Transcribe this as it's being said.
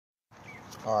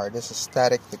Alright, this is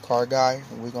Static, the car guy.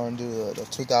 We're going to do the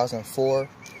 2004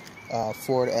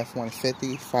 Ford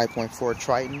F150 5.4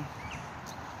 Triton.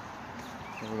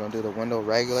 And we're going to do the window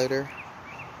regulator.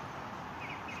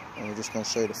 And we're just going to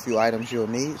show you the few items you'll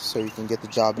need so you can get the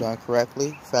job done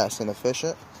correctly, fast and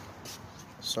efficient.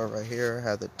 So right here I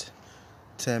have the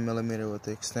 10mm with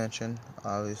the extension,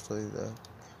 obviously the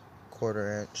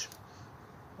 1/4 inch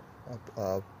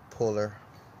puller,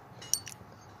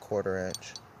 1/4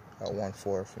 inch,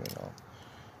 1/4, you know,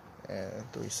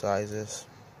 and 3 sizes.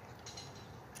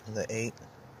 The 8,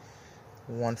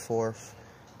 1/4,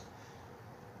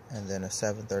 and then a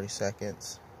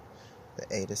 7/32. The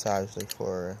 8 is obviously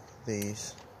for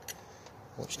these,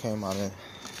 which came out of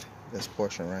this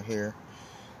portion right here,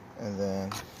 and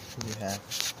then you have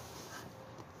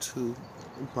 2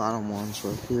 bottom ones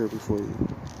right here before you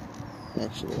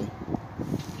actually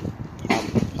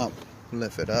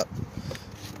lift it up.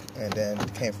 And then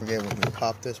can't forget, when you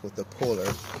pop this with the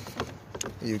puller,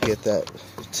 you get that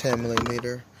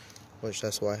 10mm, which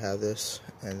that's why I have this,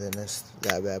 and then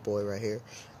that bad boy right here.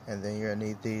 And then you're gonna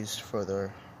need these for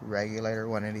the regulator,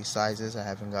 one of these sizes. I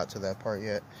haven't got to that part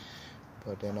yet.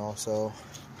 But then also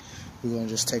we're gonna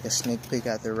just take a sneak peek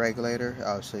at the regulator.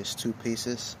 Obviously it's 2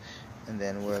 pieces, and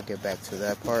then we'll get back to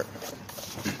that part.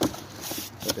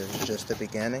 But this is just the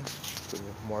beginning.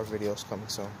 More videos coming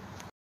soon.